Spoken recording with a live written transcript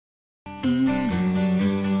Welcome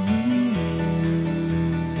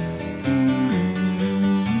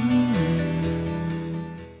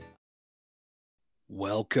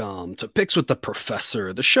to Picks with the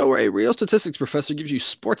Professor, the show where a real statistics professor gives you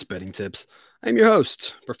sports betting tips. I'm your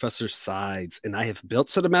host, Professor Sides, and I have built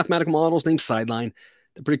a set of mathematical models named Sideline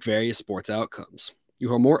that predict various sports outcomes.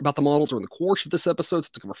 You'll hear more about the model during the course of this episode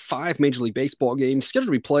to cover 5 Major League Baseball games scheduled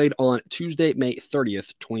to be played on Tuesday, May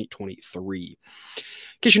 30th, 2023. In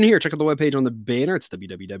case you're new here, check out the webpage on the banner. It's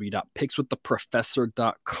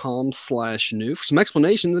www.pickswiththeprofessor.com/new for some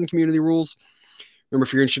explanations and community rules. Remember,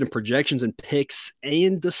 if you're interested in projections and picks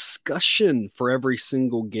and discussion for every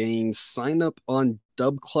single game, sign up on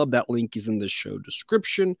Dub Club. That link is in the show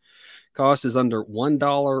description. Cost is under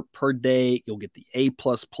 $1 per day. You'll get the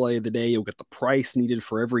A-plus play of the day. You'll get the price needed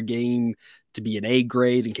for every game to be an A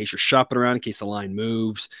grade in case you're shopping around, in case the line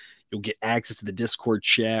moves. You'll get access to the Discord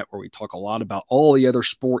chat where we talk a lot about all the other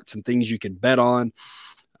sports and things you can bet on.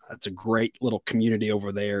 It's a great little community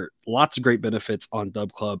over there. Lots of great benefits on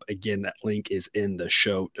Dub Club. Again, that link is in the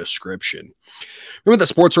show description. Remember that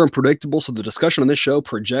sports are unpredictable, so the discussion on this show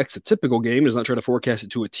projects a typical game, does not try to forecast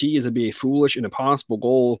it to a T, as it'd be a foolish and impossible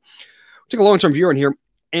goal. Take a long-term view on here,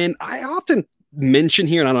 and I often mention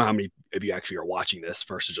here, and I don't know how many of you actually are watching this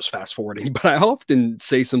versus just fast-forwarding, but I often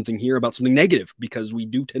say something here about something negative because we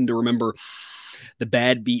do tend to remember the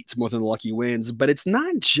bad beats more than the lucky wins. But it's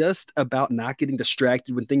not just about not getting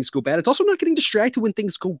distracted when things go bad. It's also not getting distracted when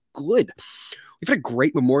things go good. We've had a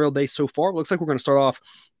great Memorial Day so far. It looks like we're going to start off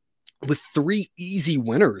with 3 easy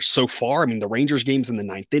winners so far. I mean, the Rangers game's in the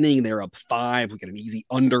 9th inning. They're up 5. We got an easy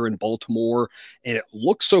under in Baltimore. And it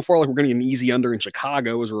looks so far like we're going to get an easy under in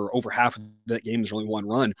Chicago, as we're over half of that game. There's only 1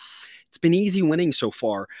 run. It's been easy winning so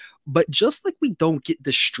far. But just like we don't get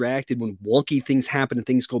distracted when wonky things happen and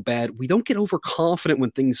things go bad, we don't get overconfident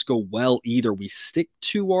when things go well either. We stick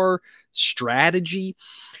to our strategy.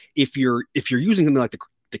 If you're using something like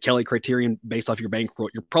the Kelly criterion based off your bankroll,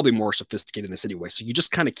 you're probably more sophisticated in this anyway. So you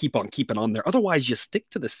just kind of keep on keeping on there. Otherwise, you stick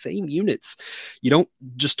to the same units. You don't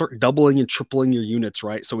just start doubling and tripling your units,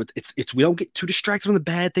 right? So it's we don't get too distracted on the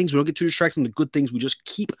bad things. We don't get too distracted on the good things. We just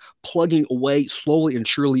keep plugging away slowly and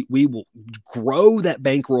surely. We will grow that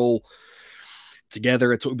bankroll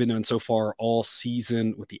together. It's what we've been doing so far all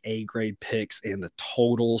season with the A grade picks and the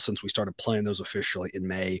total since we started playing those officially in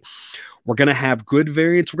May. We're going to have good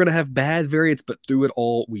variance. We're going to have bad variance, but through it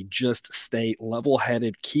all, we just stay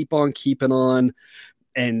level-headed, keep on keeping on.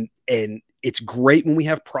 And it's great when we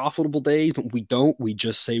have profitable days, but we don't. We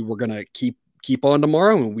just say we're going to keep on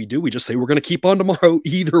tomorrow. And we do. We just say we're going to keep on tomorrow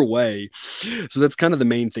either way. So that's kind of the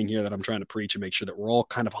main thing here that I'm trying to preach and make sure that we're all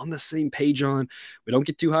kind of on the same page on. We don't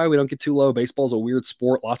get too high. We don't get too low. Baseball's a weird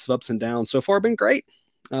sport. Lots of ups and downs. So far, been great.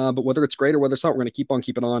 But whether it's great or whether it's not, we're going to keep on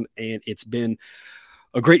keeping on. And it's been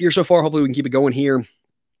a great year so far. Hopefully we can keep it going here.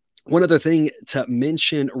 One other thing to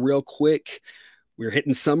mention real quick. We're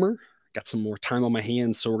hitting summer. Got some more time on my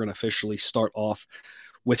hands. So we're going to officially start off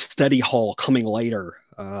with Study Hall coming later.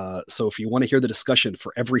 So if you want to hear the discussion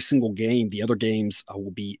for every single game, the other games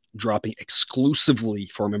will be dropping exclusively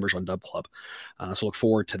for our members on Dub Club. So look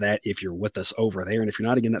forward to that if you're with us over there. And if you're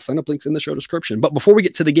not, again, that sign up link's in the show description. But before we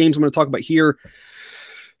get to the games I'm going to talk about here,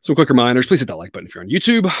 some quick reminders. Please hit that like button if you're on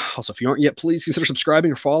YouTube. Also, if you aren't yet, please consider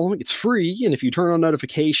subscribing or following. It's free. And if you turn on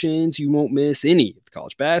notifications, you won't miss any of the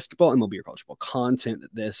college basketball, MLB, or college football content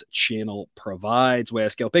that this channel provides. Way I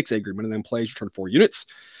scale picks, agreement, and then plays return 4 units.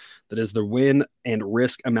 That is the win and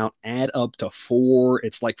risk amount add up to 4.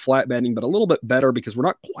 It's like flat betting, but a little bit better because we're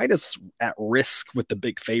not quite as at risk with the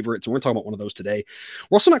big favorites. And we're talking about one of those today.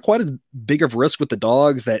 We're also not quite as big of risk with the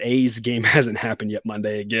dogs. That A's game hasn't happened yet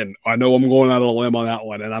Monday. Again, I know I'm going out on a limb on that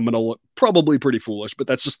one, and I'm going to look probably pretty foolish, but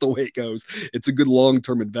that's just the way it goes. It's a good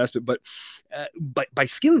long-term investment. But by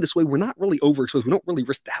scaling this way, we're not really overexposed. We don't really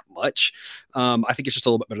risk that much. I think it's just a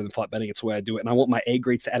little bit better than flat betting. It's the way I do it. And I want my A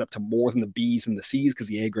grades to add up to more than the B's and the C's because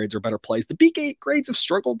the A grades are better plays. The B grades have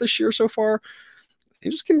struggled this year so far.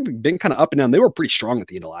 They've just been kind of up and down. They were pretty strong at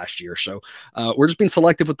the end of last year. So we're just being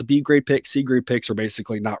selective with the B grade picks. C grade picks are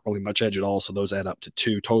basically not really much edge at all. So those add up to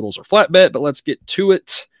 2 totals or flat bet. But let's get to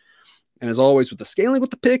it. And as always, with the scaling,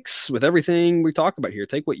 with the picks, with everything we talk about here,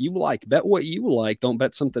 take what you like, bet what you like. Don't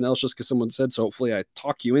bet something else just because someone said so. Hopefully I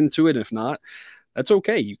talk you into it. If not, that's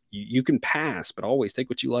okay. You can pass, but always take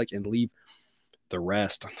what you like and leave the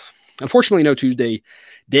rest. Unfortunately, no Tuesday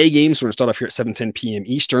day games. We're going to start off here at 7:10 p.m.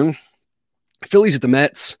 Eastern. Phillies at the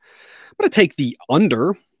Mets. I'm going to take the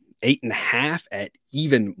under 8.5 at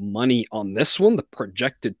even money on this one. The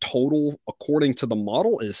projected total, according to the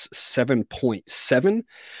model, is 7.7.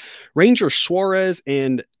 Ranger Suarez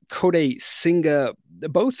and Kodai Senga.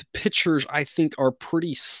 Both pitchers, I think, are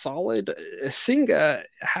pretty solid. Senga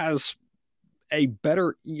has a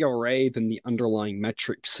better ERA than the underlying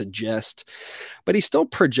metrics suggest, but he still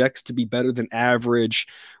projects to be better than average.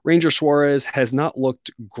 Ranger Suarez has not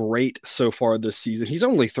looked great so far this season. He's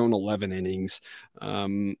only thrown 11 innings.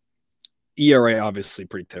 ERA obviously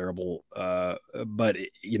pretty terrible, but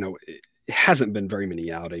it hasn't been very many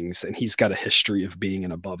outings, and he's got a history of being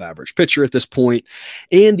an above average pitcher at this point.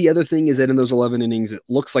 And the other thing is that in those 11 innings, it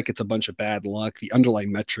looks like it's a bunch of bad luck. The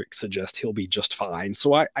underlying metrics suggest he'll be just fine.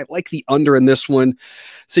 So I like the under in this one.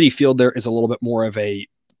 Citi Field there is a little bit more of a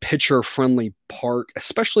pitcher friendly park,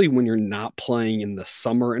 especially when you're not playing in the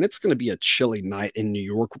summer, and it's going to be a chilly night in New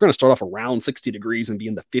York. We're going to start off around 60 degrees and be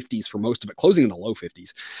in the 50s for most of it, closing in the low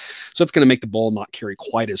 50s. So it's going to make the ball not carry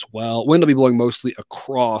quite as well. Wind will be blowing mostly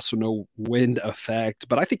across, so no wind effect,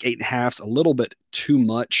 but I think 8.5 is a little bit too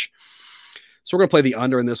much. So we're going to play the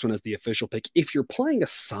under in this one as the official pick. If you're playing a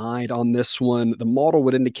side on this one, the model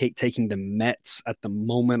would indicate taking the Mets at the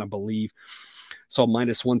moment, I believe. So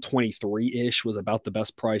minus 123-ish was about the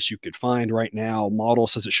best price you could find right now. Model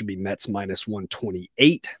says it should be Mets minus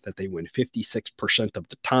 128, that they win 56% of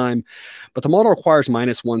the time. But the model requires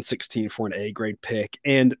minus 116 for an A grade pick.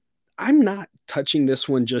 And I'm not touching this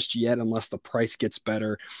one just yet unless the price gets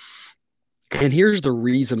better. And here's the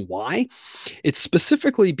reason why. It's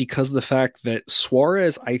specifically because of the fact that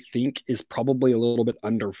Suarez, I think, is probably a little bit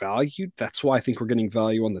undervalued. That's why I think we're getting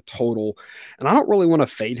value on the total. And I don't really want to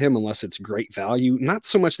fade him unless it's great value. Not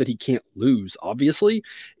so much that he can't lose, obviously.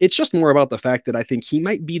 It's just more about the fact that I think he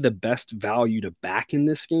might be the best value to back in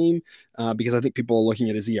this game because I think people are looking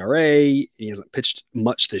at his ERA. He hasn't pitched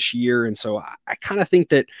much this year. And so I kind of think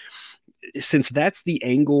that since that's the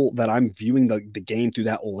angle that I'm viewing the game through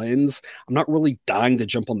that lens, I'm not really dying to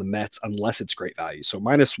jump on the Mets unless it's great value. So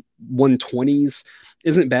minus 120s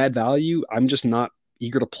isn't bad value. I'm just not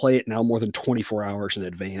eager to play it now more than 24 hours in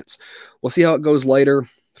advance. We'll see how it goes later.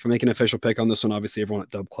 If I make an official pick on this one, obviously everyone at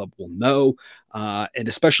Dub Club will know. And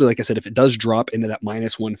especially, like I said, if it does drop into that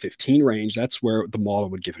minus 115 range, that's where the model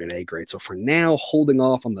would give it an A grade. So for now, holding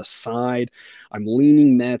off on the side, I'm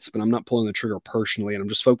leaning Mets, but I'm not pulling the trigger personally. And I'm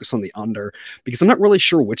just focused on the under because I'm not really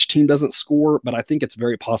sure which team doesn't score, but I think it's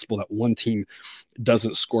very possible that one team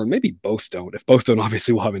doesn't score. Maybe both don't. If both don't,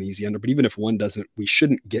 obviously we'll have an easy under. But even if one doesn't, we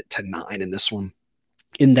shouldn't get to 9 in this one,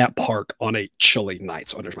 in that park on a chilly night.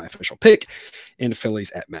 So under my official pick, and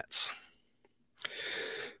Phillies at Mets.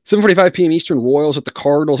 7:45 p.m. Eastern, Royals at the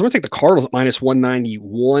Cardinals. I'm going to take the Cardinals at minus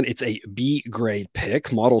 191. It's a B grade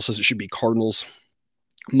pick. Model says it should be Cardinals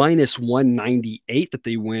minus 198, that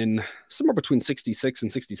they win somewhere between 66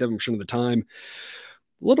 and 67% of the time.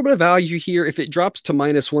 A little bit of value here. If it drops to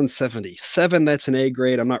minus 177, that's an A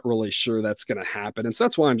grade. I'm not really sure that's going to happen. And so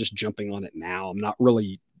that's why I'm just jumping on it now. I'm not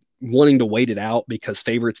really wanting to wait it out because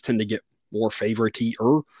favorites tend to get more favorite-y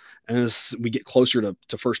as we get closer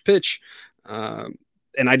to first pitch.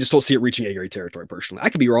 And I just don't see it reaching A grade territory personally. I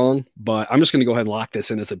could be wrong, but I'm just going to go ahead and lock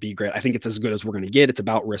this in as a B grade. I think it's as good as we're going to get. It's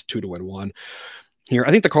about risk 2 to win 1 here.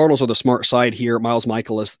 I think the Cardinals are the smart side here. Miles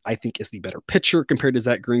Mikolas, I think, is the better pitcher compared to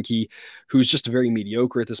Zach Greinke, who's just very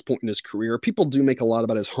mediocre at this point in his career. People do make a lot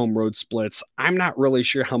about his home road splits. I'm not really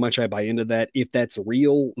sure how much I buy into that. If that's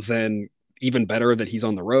real, then even better that he's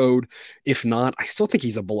on the road. If not, I still think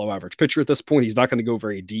he's a below average pitcher at this point. He's not going to go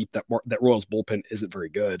very deep. That Royals bullpen isn't very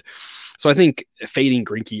good. So I think fading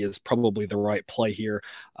Greinke is probably the right play here.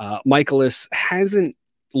 Mikolas hasn't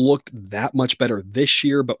looked that much better this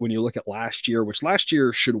year, but when you look at last year, which last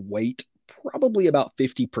year should weight probably about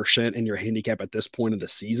 50% in your handicap at this point of the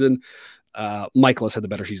season, Mikolas had the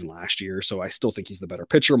better season last year, so I still think he's the better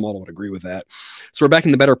pitcher. Model would agree with that. So we're back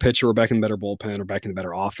in the better pitcher, we're back in the better bullpen, we're back in the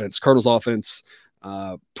better offense. Cardinals offense,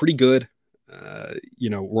 pretty good.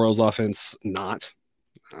 Royals offense, not.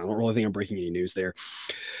 I don't really think I'm breaking any news there.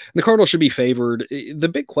 And the Cardinals should be favored. The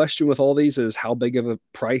big question with all these is how big of a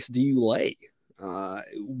price do you lay?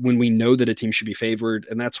 When we know that a team should be favored.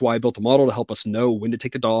 And that's why I built a model to help us know when to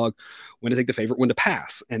take the dog, when to take the favorite, when to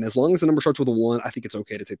pass. And as long as the number starts with a 1, I think it's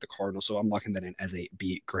okay to take the Cardinals. So I'm locking that in as a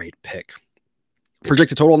B grade pick.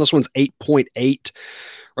 Projected total on this one's 8.8.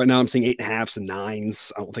 Right now I'm seeing 8.5s and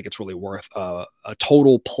 9s. I don't think it's really worth a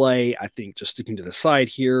total play. I think just sticking to the side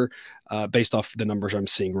here based off the numbers I'm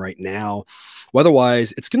seeing right now.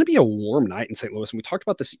 Weather-wise, it's going to be a warm night in St. Louis. And we talked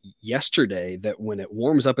about this yesterday, that when it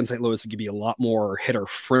warms up in St. Louis, it can be a lot more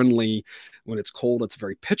hitter-friendly. When it's cold, it's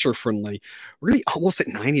very pitcher-friendly. We're going to be almost at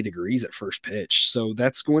 90 degrees at first pitch. So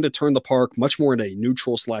that's going to turn the park much more into a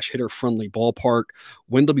neutral/hitter-friendly ballpark.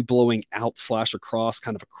 Wind will be blowing out/across,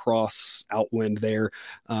 kind of a cross out wind there.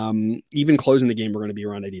 Even closing the game, we're going to be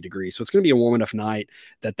around 80 degrees. So it's going to be a warm enough night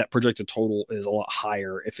that projected total is a lot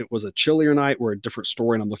higher. If it was a chillier night, we're a different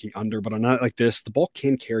story and I'm looking under, but on a night like this, the ball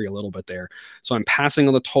can carry a little bit there. So I'm passing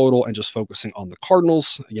on the total and just focusing on the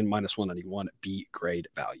Cardinals. Again, minus 191, B grade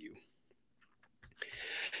value.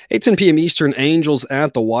 8:10 p.m. Eastern, Angels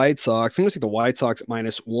at the White Sox. I'm going to take the White Sox at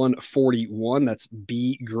minus 141. That's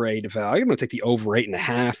B grade value. I'm going to take the over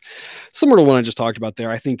 8.5. Similar to what I just talked about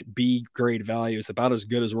there, I think B grade value is about as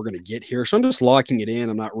good as we're going to get here. So I'm just locking it in.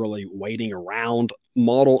 I'm not really waiting around.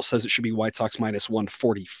 Model says it should be White Sox minus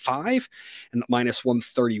 145, and minus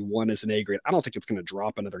 131 is an A grade. I don't think it's going to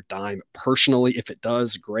drop another dime. Personally, if it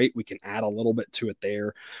does, great. We can add a little bit to it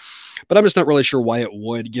there. But I'm just not really sure why it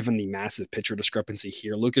would, given the massive pitcher discrepancy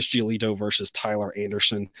here. Lucas Giolito versus Tyler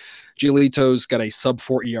Anderson. Giolito's got a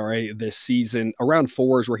sub-4 ERA this season. Around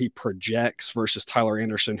 4 is where he projects versus Tyler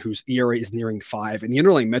Anderson, whose ERA is nearing 5. And the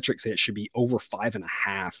underlying metrics say it should be over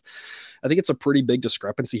 5.5. I think it's a pretty big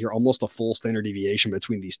discrepancy here, almost a full standard deviation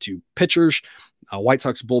between these two pitchers. White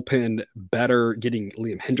Sox bullpen better, getting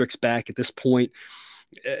Liam Hendricks back at this point.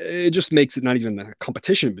 It just makes it not even a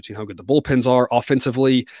competition between how good the bullpens are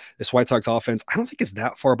offensively. This White Sox offense, I don't think is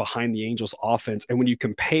that far behind the Angels offense. And when you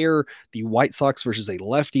compare the White Sox versus a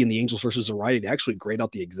lefty and the Angels versus a righty, they actually grade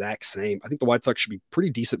out the exact same. I think the White Sox should be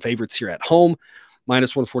pretty decent favorites here at home.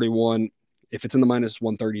 Minus 141. If it's in the minus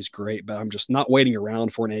 130s, great, but I'm just not waiting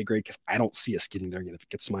around for an A grade because I don't see us getting there again. If it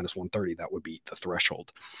gets to minus 130, that would be the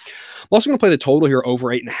threshold. I'm also going to play the total here over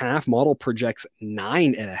 8.5. Model projects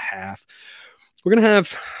 9.5. We're going to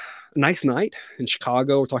have a nice night in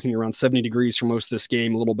Chicago. We're talking around 70 degrees for most of this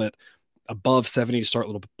game, a little bit above 70 to start, a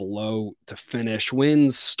little bit below to finish.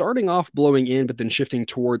 Winds starting off blowing in, but then shifting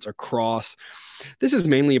towards across. This is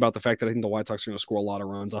mainly about the fact that I think the White Sox are going to score a lot of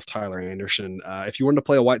runs off Tyler Anderson. If you wanted to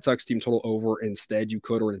play a White Sox team total over instead, you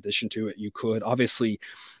could, or in addition to it, you could. Obviously,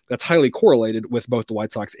 that's highly correlated with both the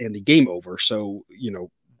White Sox and the game over. So,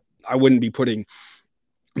 I wouldn't be putting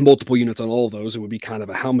multiple units on all of those. It would be kind of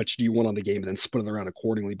a how much do you want on the game and then split it around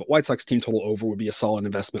accordingly. But White Sox team total over would be a solid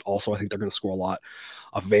investment. Also, I think they're going to score a lot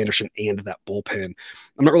of Anderson and that bullpen.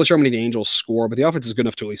 I'm not really sure how many the Angels score, but the offense is good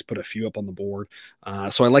enough to at least put a few up on the board.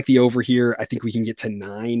 So I like the over here. I think we can get to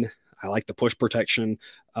 9. I like the push protection,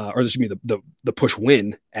 or this should be the push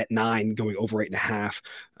win at 9, going over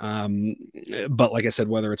 8.5. But like I said,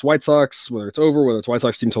 whether it's White Sox, whether it's over, whether it's White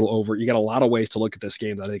Sox team total over, you got a lot of ways to look at this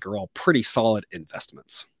game that I think are all pretty solid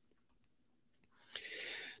investments.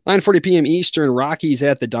 9:40 p.m. Eastern, Rockies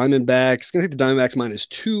at the Diamondbacks. Going to take the Diamondbacks minus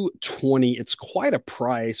 220. It's quite a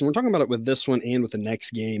price, and we're talking about it with this one and with the next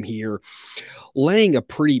game here. Laying a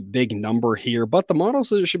pretty big number here, but the model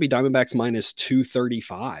says it should be Diamondbacks minus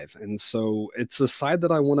 235, and so it's a side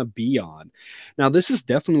that I want to be on. Now, this is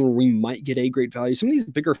definitely where we might get A-grade value. Some of these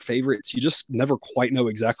bigger favorites, you just never quite know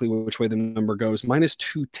exactly which way the number goes. Minus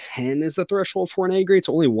 210 is the threshold for an A-grade,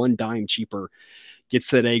 so only one dime cheaper gets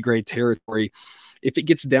that A-grade territory. If it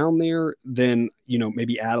gets down there, then,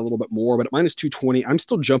 maybe add a little bit more. But at minus 220, I'm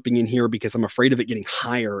still jumping in here because I'm afraid of it getting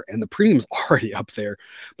higher, and the premium's already up there.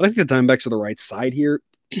 But I think the Diamondbacks are the right side here.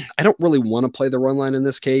 I don't really want to play the run line in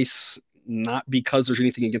this case, not because there's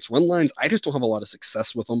anything against run lines. I just don't have a lot of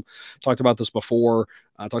success with them. Talked about this before.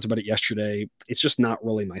 I talked about it yesterday. It's just not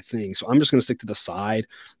really my thing. So I'm just going to stick to the side,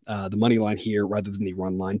 the money line here rather than the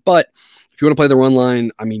run line. But if you want to play the run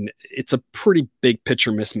line, it's a pretty big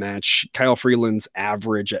pitcher mismatch. Kyle Freeland's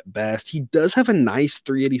average at best. He does have a nice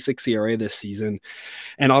 3.86 ERA this season.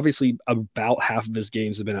 And obviously about half of his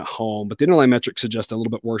games have been at home, but the underlying metrics suggest a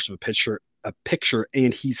little bit worse of a picture,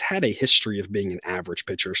 and he's had a history of being an average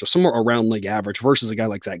pitcher. So somewhere around league average versus a guy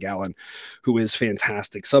like Zach Gallen, who is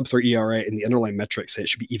fantastic. Sub-3 ERA, and the underlying metrics say it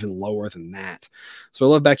should be even lower than that. So I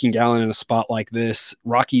love backing Gallen in a spot like this.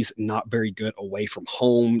 Rockies not very good away from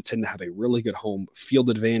home, tend to have a really good home field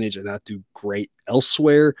advantage and not do great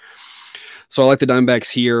elsewhere. So I like the Diamondbacks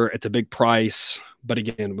here. It's a big price. But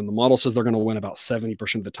again, when the model says they're going to win about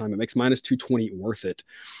 70% of the time, it makes minus 220 worth it.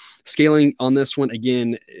 Scaling on this one,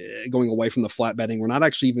 again, going away from the flat betting, we're not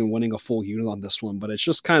actually even winning a full unit on this one, but it's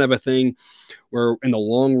just kind of a thing where in the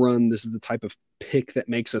long run, this is the type of pick that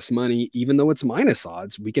makes us money, even though it's minus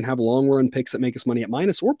odds. We can have long run picks that make us money at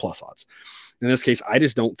minus or plus odds. In this case, I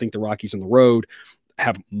just don't think the Rockies on the road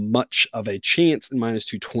have much of a chance, and minus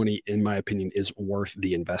 220, in my opinion, is worth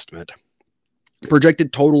the investment.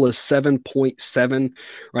 Projected total is 7.7.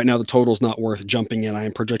 Right now, the total is not worth jumping in. I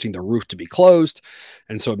am projecting the roof to be closed,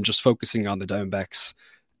 and so I'm just focusing on the Diamondbacks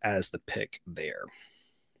as the pick there.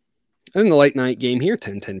 And in the late night game here,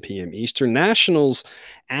 10:10 p.m. Eastern, Nationals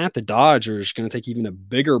at the Dodgers. Going to take even a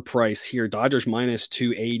bigger price here. Dodgers minus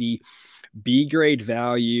 280. B grade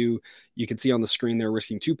value, you can see on the screen they're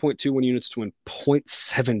risking 2.21 units to win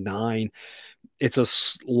 0.79. It's a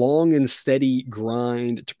long and steady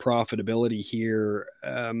grind to profitability here.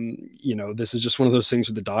 This is just one of those things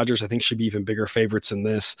with the Dodgers. I think should be even bigger favorites in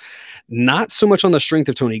this. Not so much on the strength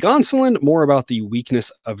of Tony Gonsolin, more about the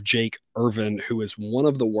weakness of Jake Irvin, who is one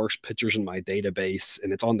of the worst pitchers in my database.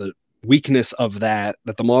 And it's on the weakness of that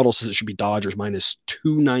the model says it should be Dodgers minus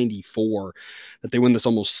 294, that they win this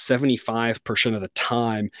almost 75% of the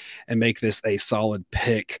time and make this a solid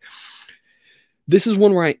pick. This is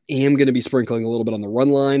one where I am going to be sprinkling a little bit on the run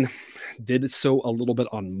line. Did so a little bit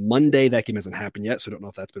on Monday. That game hasn't happened yet, so I don't know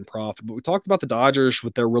if that's been profitable. But we talked about the Dodgers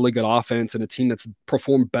with their really good offense and a team that's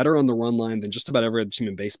performed better on the run line than just about every other team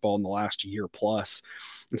in baseball in the last year plus.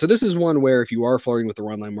 And so this is one where if you are flirting with the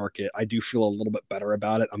run line market, I do feel a little bit better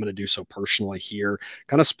about it. I'm going to do so personally here,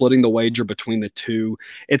 kind of splitting the wager between the two.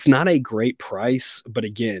 It's not a great price, but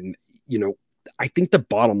again, I think the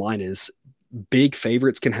bottom line is big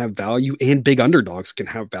favorites can have value and big underdogs can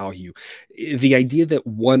have value. The idea that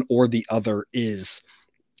one or the other is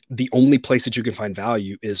the only place that you can find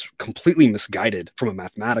value is completely misguided from a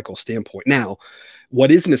mathematical standpoint. Now,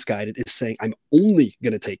 what is misguided is saying I'm only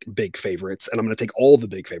going to take big favorites and I'm going to take all the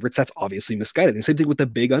big favorites. That's obviously misguided. And same thing with the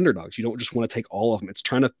big underdogs. You don't just want to take all of them. It's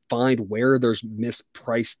trying to find where there's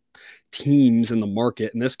mispriced teams in the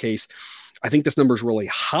market. In this case, I think this number is really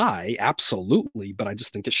high, absolutely, but I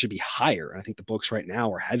just think it should be higher. I think the books right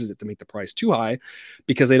now are hesitant to make the price too high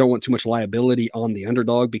because they don't want too much liability on the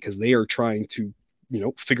underdog because they are trying to,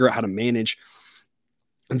 figure out how to manage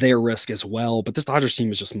their risk as well. But this Dodgers team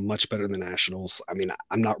is just much better than the Nationals. I mean,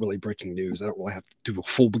 I'm not really breaking news. I don't really have to do a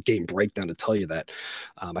full game breakdown to tell you that.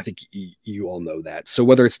 I think you all know that. So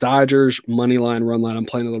whether it's Dodgers, money line, run line, I'm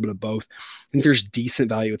playing a little bit of both. I think there's decent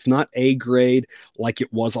value. It's not A grade like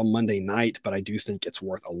it was on Monday night, but I do think it's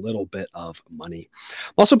worth a little bit of money.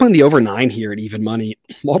 I'm also playing the over 9 here at even money.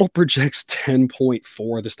 Model projects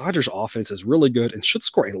 10.4. This Dodgers offense is really good and should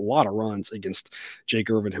score a lot of runs against Jake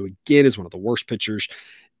Irvin, who again is one of the worst pitchers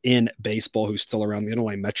in baseball, who's still around. The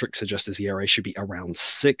underlying metrics suggest his ERA should be around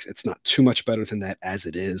 6. It's not too much better than that as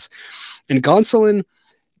it is. And Gonsolin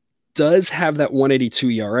does have that 182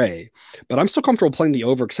 ERA, but I'm still comfortable playing the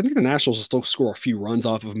over because I think the Nationals will still score a few runs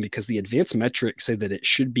off of him because the advanced metrics say that it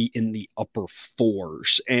should be in the upper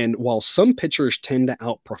 4s. And while some pitchers tend to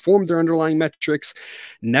outperform their underlying metrics,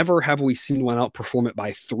 never have we seen one outperform it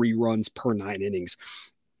by 3 runs per 9 innings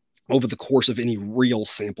over the course of any real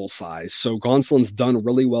sample size. So Gonsolin's done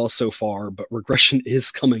really well so far, but regression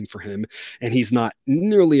is coming for him, and he's not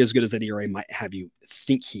nearly as good as that ERA might have you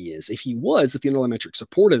think he is. If the underlying metric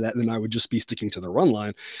supported that, then I would just be sticking to the run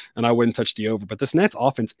line and I wouldn't touch the over. But this Nats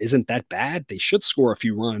offense isn't that bad. They should score a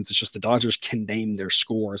few runs. It's just the Dodgers can name their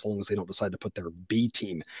score as long as they don't decide to put their B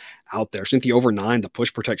team out there. So I think the over 9, the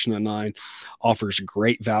push protection at 9 offers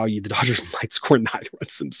great value. The Dodgers might score 9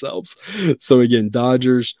 runs themselves. So again,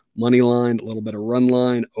 Dodgers, money line, a little bit of run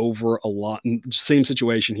line, over a lot. Same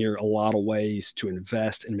situation here, a lot of ways to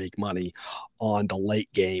invest and make money on the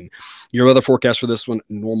late game. Your weather forecast for this one,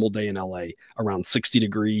 normal day in LA, around 60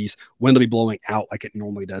 degrees. Wind will be blowing out like it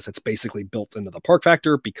normally does. It's basically built into the park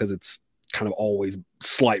factor because it's kind of always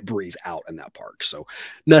slight breeze out in that park. So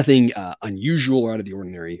nothing unusual or out of the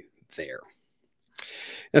ordinary there.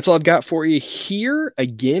 That's all I've got for you here.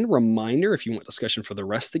 Again, reminder, if you want discussion for the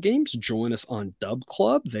rest of the games, join us on Dub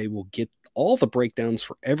Club. They will get all the breakdowns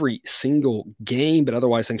for every single game. But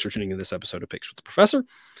otherwise, thanks for tuning in to this episode of Picks with the Professor.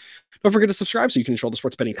 Don't forget to subscribe so you can control the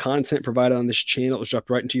sports betting content provided on this channel. It's dropped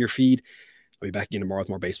right into your feed. I'll be back again tomorrow with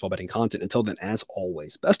more baseball betting content. Until then, as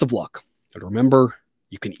always, best of luck. And remember,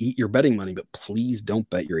 you can eat your betting money, but please don't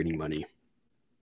bet your eating money.